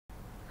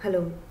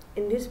Hello,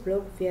 in this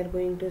blog we are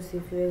going to see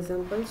few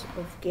examples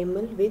of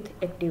Camel with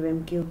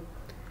ActiveMQ.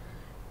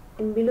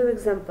 In below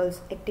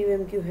examples,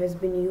 ActiveMQ has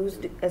been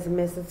used as a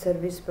message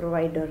service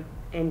provider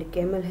and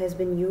Camel has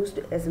been used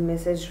as a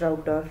message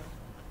router.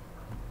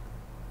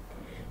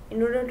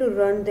 In order to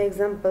run the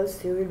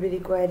examples, you will be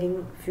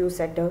requiring few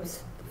setups.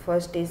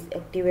 First is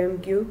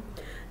ActiveMQ.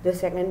 The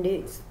second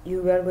is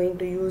you are going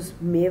to use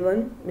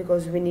Maven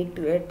because we need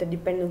to add the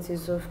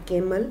dependencies of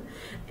Camel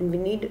and we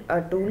need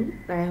a tool.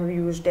 I have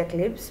used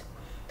Eclipse.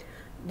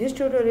 This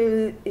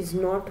tutorial is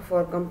not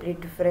for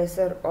complete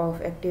fresher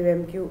of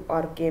ActiveMQ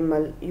or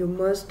Camel. You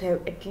must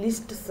have at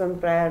least some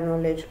prior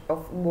knowledge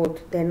of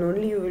both. Then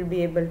only you will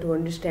be able to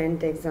understand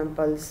the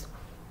examples.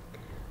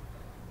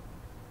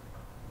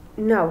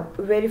 Now,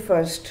 very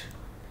first,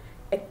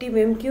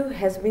 ActiveMQ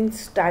has been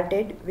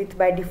started with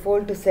by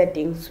default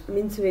settings,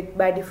 means with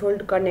by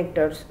default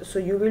connectors. So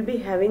you will be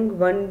having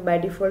one by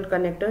default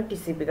connector,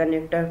 TCP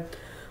connector.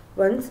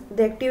 Once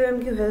the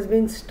ActiveMQ has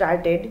been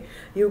started,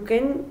 you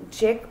can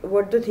check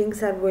what the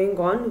things are going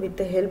on with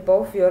the help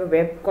of your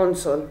web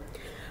console.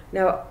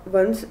 Now,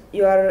 once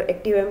your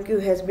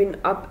ActiveMQ has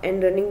been up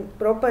and running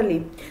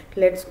properly,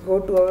 let's go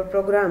to our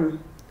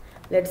program.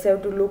 Let's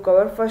have to look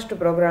our first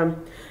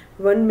program.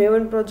 One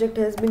Maven project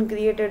has been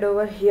created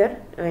over here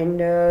and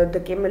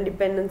the Camel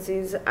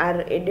dependencies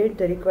are added,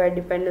 the required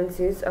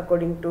dependencies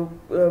according to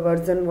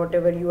version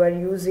whatever you are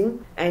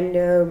using. And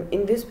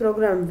in this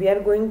program we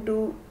are going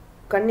to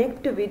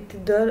connect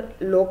with the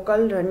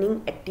local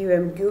running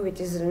ActiveMQ which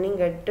is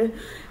running at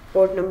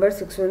port number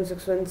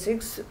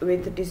 61616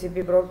 with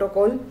TCP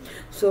protocol.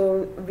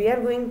 So we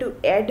are going to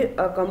add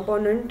a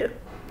component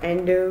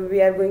and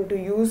we are going to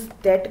use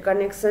that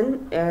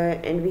connection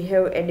and we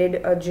have added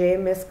a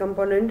JMS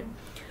component.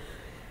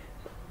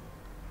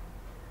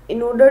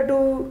 In order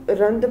to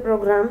run the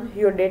program,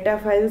 your data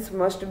files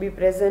must be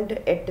present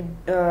at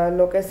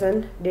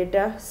location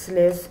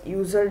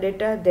data/user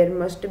data. There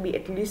must be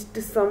at least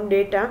some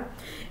data,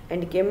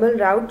 and Camel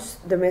routes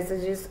the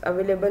messages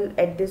available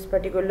at this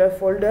particular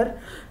folder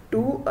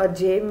to a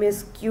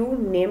JMS queue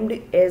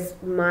named as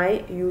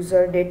my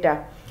user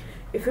data.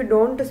 If you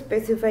don't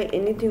specify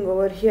anything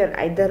over here,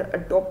 either a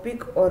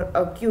topic or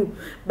a queue,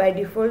 by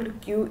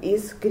default queue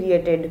is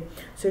created.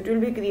 So it will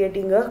be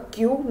creating a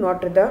queue, not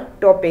the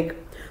topic.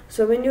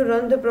 So when you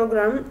run the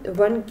program,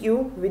 one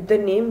queue with the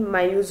name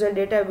my user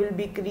data will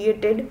be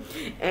created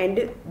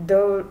and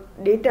the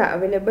data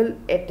available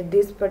at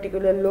this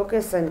particular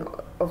location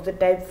of the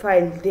type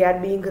file, they are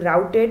being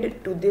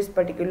routed to this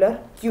particular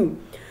queue.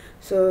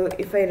 So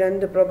if I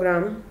run the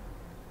program,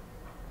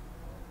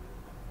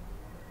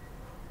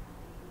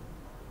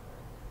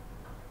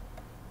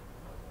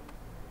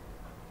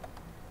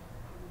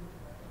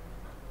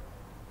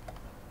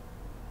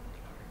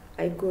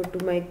 I go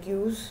to my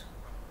queues.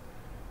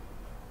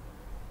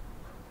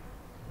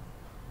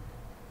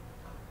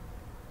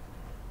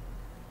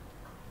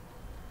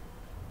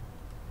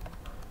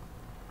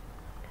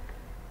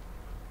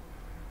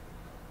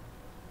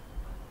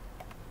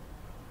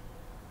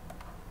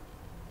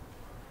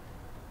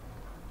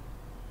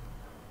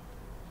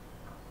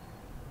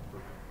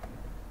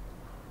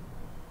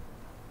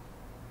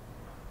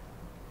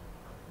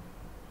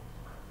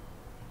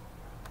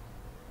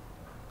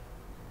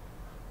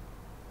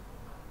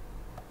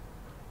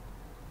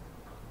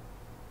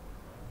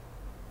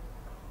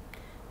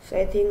 So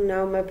I think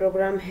now my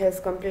program has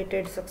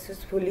completed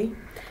successfully.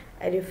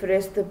 I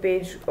refresh the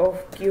page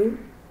of queue.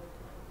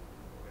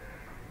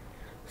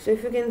 So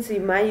if you can see,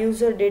 my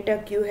user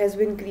data queue has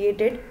been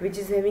created, which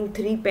is having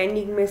 3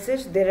 pending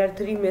messages. There are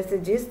 3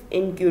 messages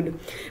enqueued,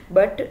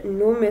 but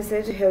no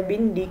message have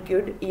been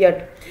dequeued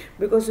yet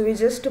because we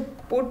just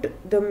put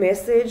the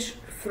message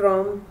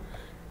from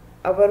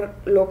our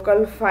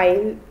local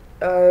file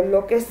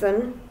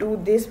location to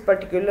this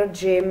particular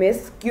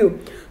JMS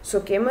queue. So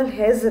Camel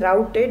has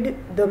routed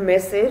the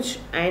message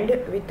and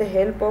with the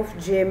help of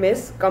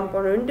JMS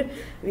component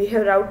we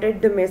have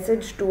routed the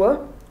message to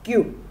a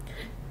queue.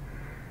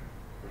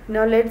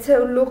 Now let's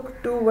have a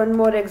look to one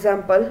more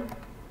example.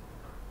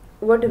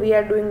 What we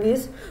are doing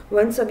is,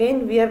 once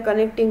again we are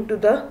connecting to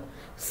the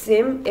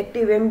same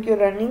ActiveMQ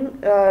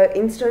running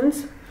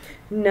instance.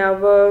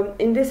 Now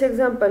in this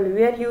example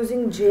we are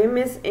using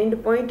JMS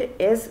endpoint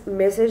as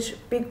message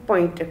pick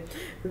point.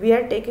 We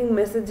are taking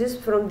messages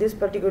from this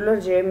particular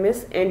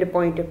JMS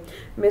endpoint.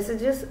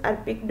 Messages are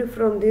picked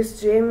from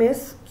this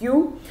JMS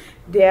queue.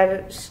 They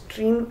are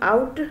streamed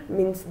out,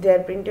 means they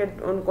are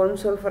printed on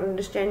console for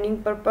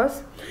understanding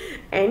purpose,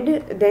 and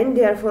then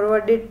they are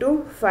forwarded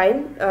to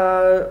file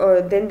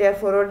or then they are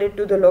forwarded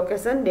to the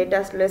location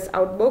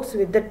data/outbox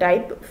with the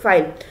type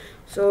file.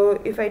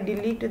 So if I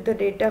delete the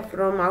data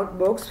from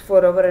outbox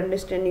for our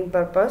understanding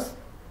purpose,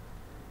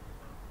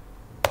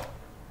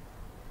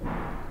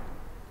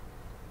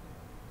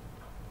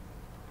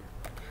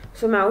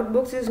 so my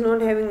outbox is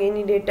not having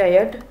any data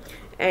yet,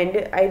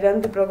 and I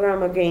run the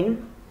program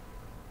again.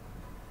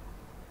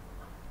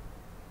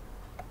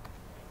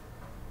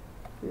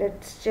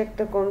 Let's check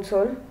the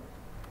console.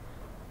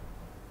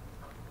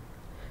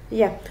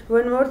 Yeah,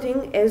 one more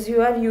thing, as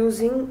you are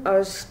using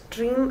a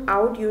stream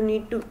out, you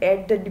need to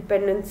add the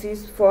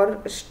dependencies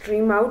for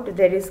stream out.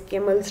 There is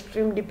camel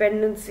stream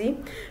dependency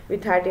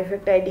with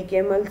artifact id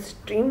camel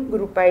stream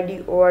group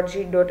id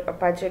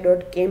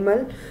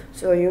org.apache.camel.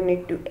 So you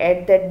need to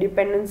add that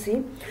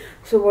dependency.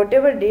 So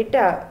whatever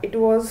data it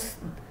was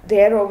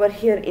there over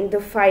here in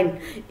the file,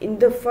 in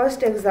the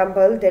first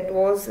example, that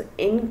was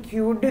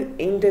enqueued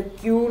in the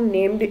queue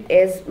named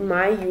as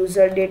my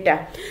user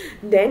data.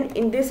 Then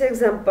in this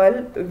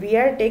example, we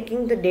are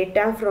taking the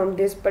data from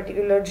this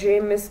particular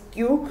JMS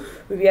queue,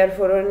 we are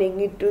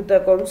forwarding it to the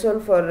console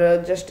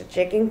for just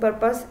checking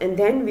purpose, and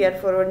then we are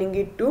forwarding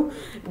it to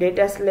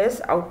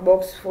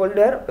data/outbox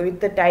folder with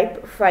the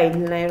type file.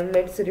 Now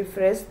let's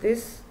refresh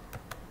this.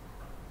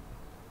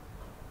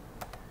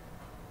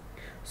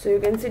 So you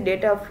can see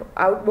data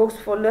outbox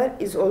folder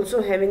is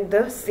also having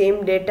the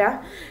same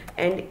data,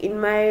 and in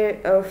my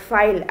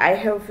file I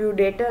have few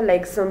data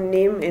like some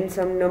name and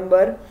some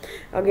number,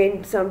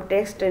 again some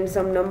text and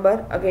some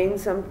number, again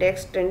some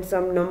text and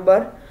some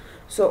number.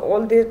 So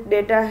all this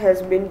data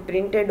has been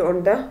printed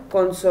on the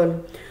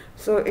console.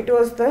 So it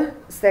was the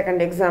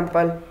second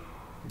example.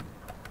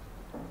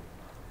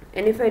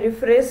 And if I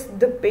refresh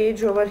the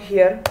page over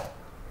here,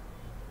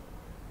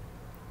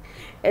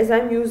 as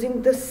I'm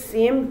using the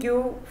same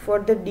queue for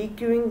the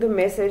dequeuing the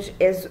message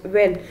as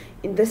well,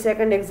 in the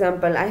second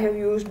example I have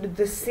used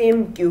the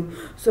same queue.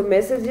 So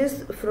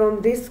messages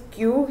from this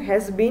queue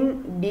has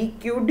been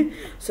dequeued.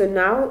 So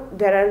now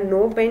there are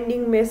no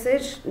pending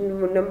message.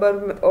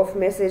 Number of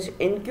message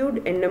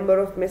enqueued and number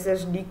of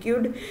message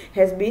dequeued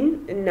has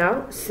been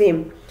now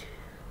same.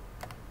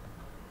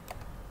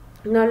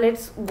 Now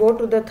let's go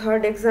to the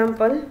third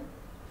example.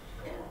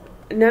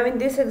 Now in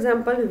this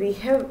example we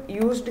have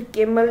used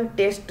camel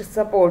test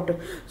support.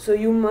 So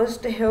you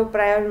must have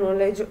prior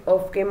knowledge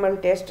of camel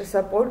test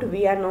support.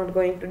 We are not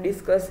going to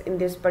discuss in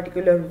this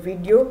particular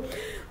video.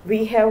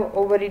 We have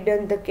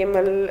overridden the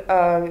camel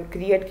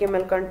create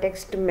camel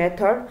context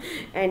method,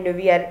 and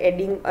we are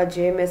adding a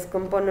JMS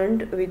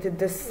component with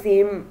the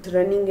same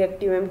running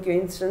ActiveMQ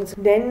instance.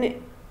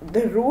 Then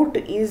the root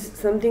is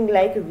something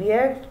like we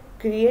are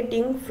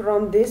creating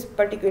from this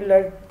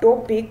particular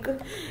topic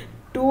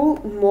to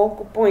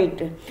mock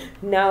point.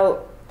 Now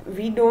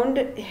we don't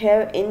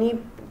have any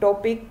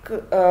topic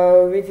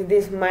with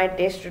this my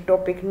test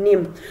topic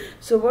name.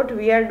 So what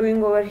we are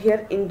doing over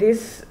here in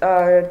this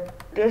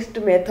test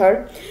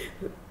method,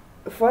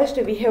 first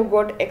we have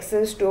got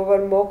access to our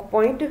mock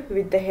point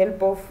with the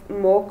help of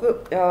mock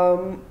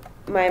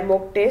my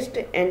mock test,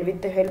 and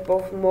with the help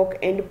of mock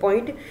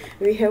endpoint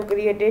we have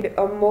created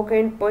a mock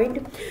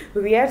endpoint.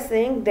 We are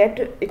saying that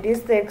it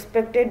is the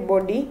expected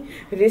body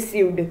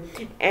received,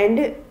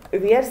 and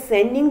we are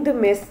sending the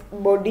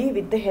body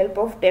with the help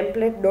of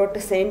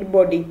template.send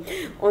body.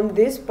 On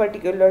this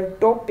particular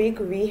topic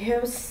we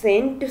have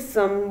sent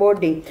some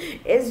body.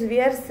 As we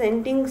are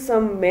sending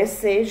some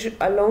message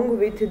along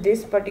with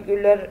this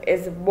particular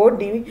as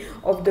body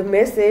of the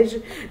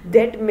message,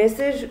 that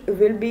message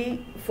will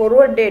be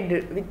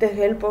forwarded with the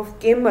help of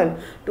camel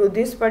to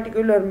this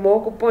particular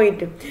mock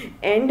point,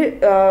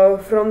 and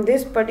from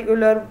this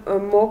particular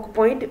mock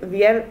point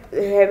we are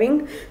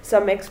having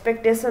some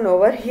expectation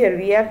over here.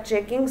 We are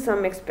checking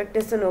some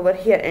expectation over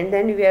here, and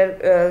then we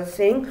are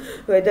saying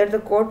whether the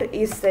code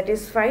is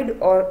satisfied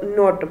or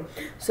not.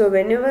 So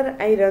whenever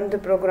I run the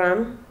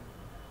program,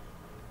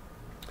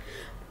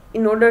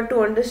 in order to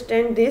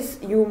understand this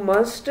you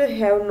must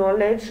have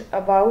knowledge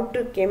about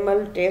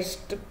camel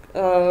test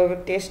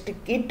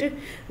kit.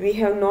 We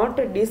have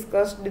not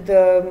discussed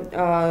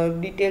the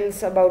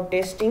details about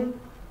testing.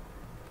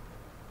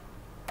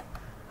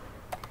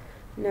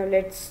 Now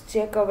let's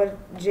check our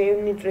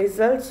JUnit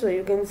results. So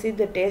you can see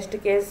the test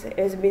case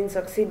has been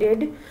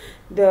succeeded.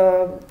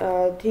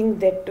 The thing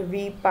that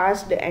we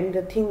passed and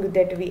the thing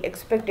that we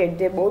expected,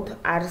 they both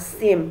are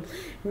same.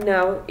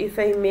 Now if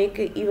I make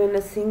even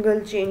a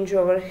single change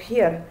over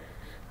here,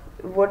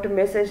 what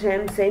message I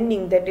am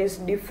sending, that is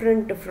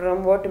different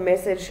from what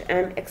message I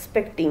am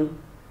expecting.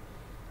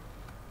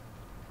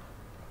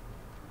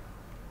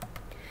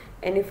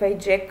 And if I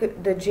check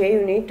the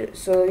JUnit,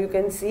 so you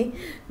can see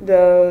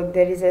there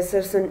is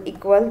assertion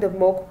equal, the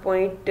mock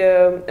point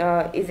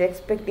is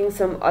expecting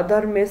some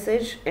other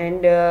message,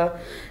 and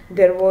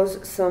there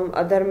was some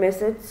other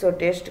message, so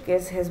test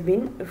case has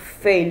been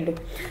failed.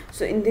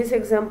 So in this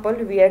example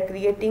we are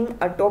creating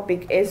a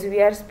topic, as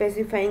we are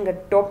specifying a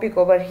topic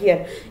over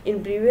here.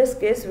 In previous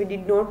case we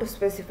did not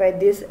specify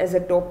this as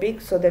a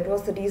topic, so that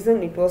was the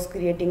reason it was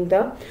creating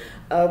the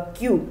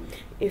queue.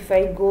 If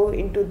I go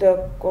into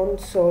the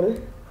console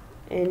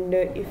and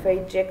if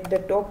I check the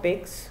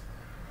topics,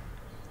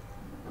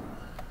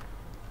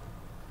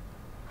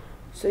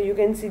 So you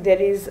can see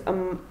there is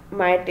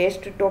my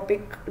test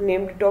topic,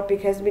 named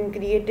topic has been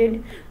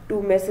created,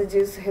 2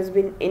 messages has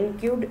been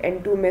enqueued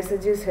and 2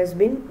 messages has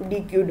been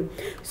dequeued.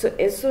 So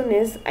as soon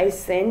as I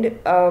send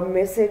a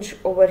message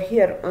over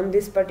here on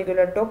this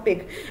particular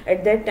topic,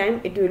 at that time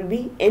it will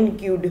be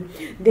enqueued.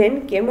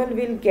 Then Camel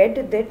will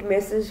get that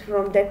message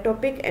from that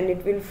topic and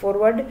it will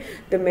forward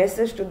the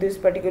message to this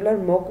particular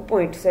mock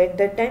point. So at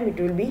that time it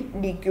will be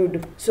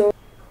dequeued. So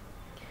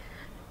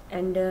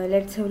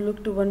let's have a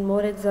look to one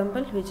more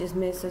example, which is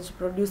message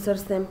producer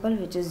sample,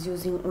 which is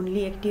using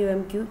only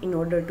ActiveMQ. In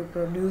order to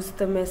produce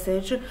the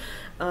message,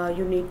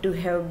 you need to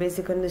have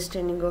basic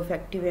understanding of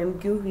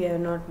ActiveMQ. We are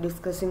not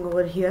discussing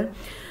over here.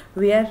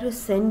 We are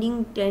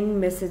sending 10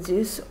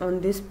 messages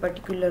on this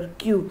particular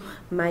queue,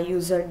 my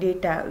user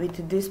data,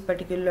 with this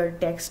particular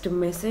text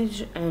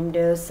message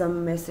and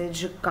some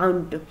message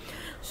count.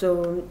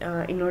 So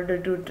in order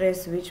to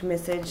trace which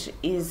message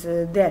is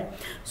there,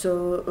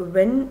 so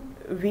when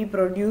we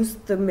produce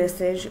the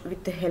message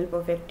with the help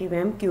of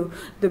ActiveMQ,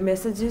 the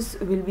messages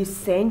will be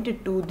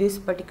sent to this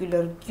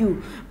particular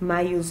queue,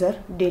 my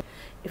user data.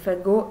 If I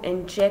go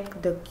and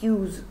check the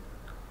queues,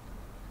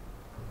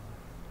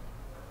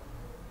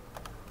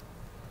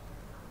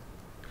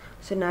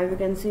 so now you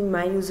can see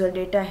my user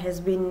data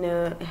has been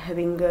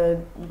having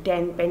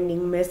 10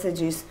 pending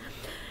messages.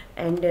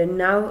 And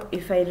now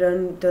if I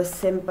run the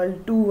sample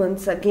 2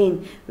 once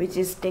again, which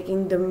is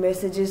taking the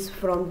messages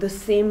from the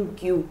same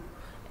queue,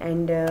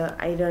 and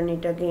I run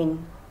it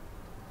again,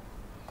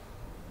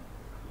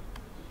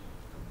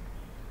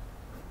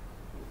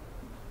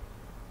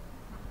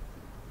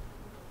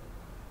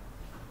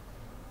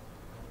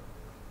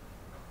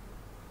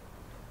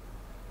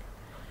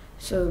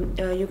 so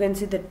you can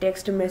see the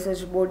text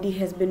message body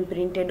has been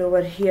printed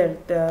over here.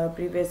 The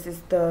previous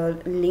is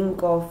the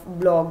link of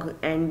blog,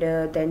 and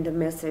then the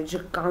message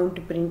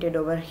count printed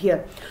over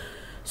here.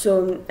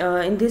 So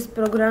in this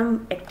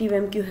program,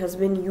 ActiveMQ has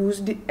been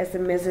used as a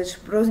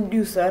message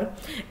producer,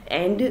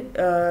 and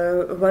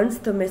once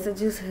the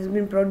messages has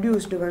been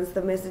produced, once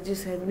the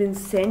messages has been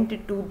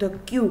sent to the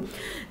queue,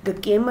 the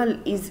Camel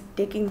is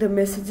taking the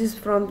messages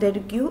from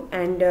that queue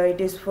and it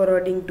is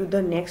forwarding to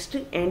the next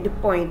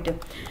endpoint.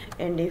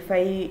 And if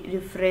I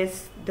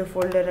refresh the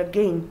folder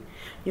again,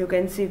 you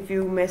can see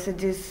few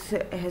messages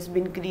has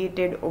been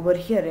created over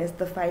here. As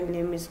the file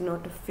name is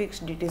not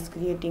fixed, it is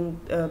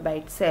creating by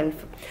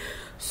itself.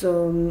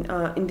 So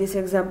in this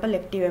example,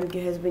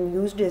 ActiveMQ has been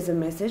used as a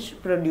message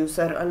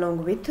producer,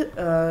 along with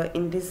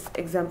in this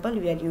example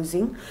we are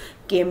using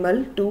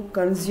Camel to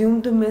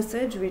consume the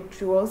message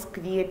which was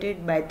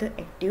created by the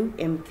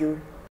ActiveMQ.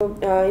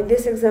 In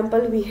this example,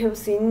 we have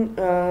seen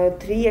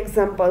 3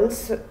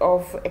 examples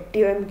of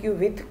ActiveMQ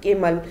with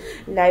Camel.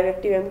 Live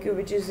ActiveMQ,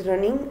 which is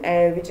running,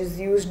 which is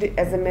used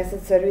as a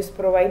message service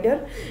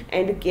provider,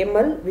 and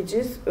Camel, which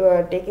is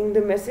taking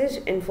the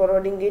message and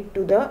forwarding it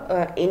to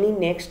the any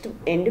next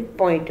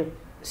endpoint.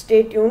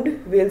 Stay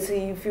tuned. We'll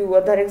see few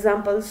other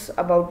examples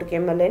about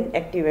Camel and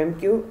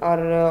ActiveMQ,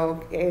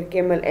 or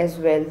Camel as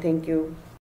well. Thank you.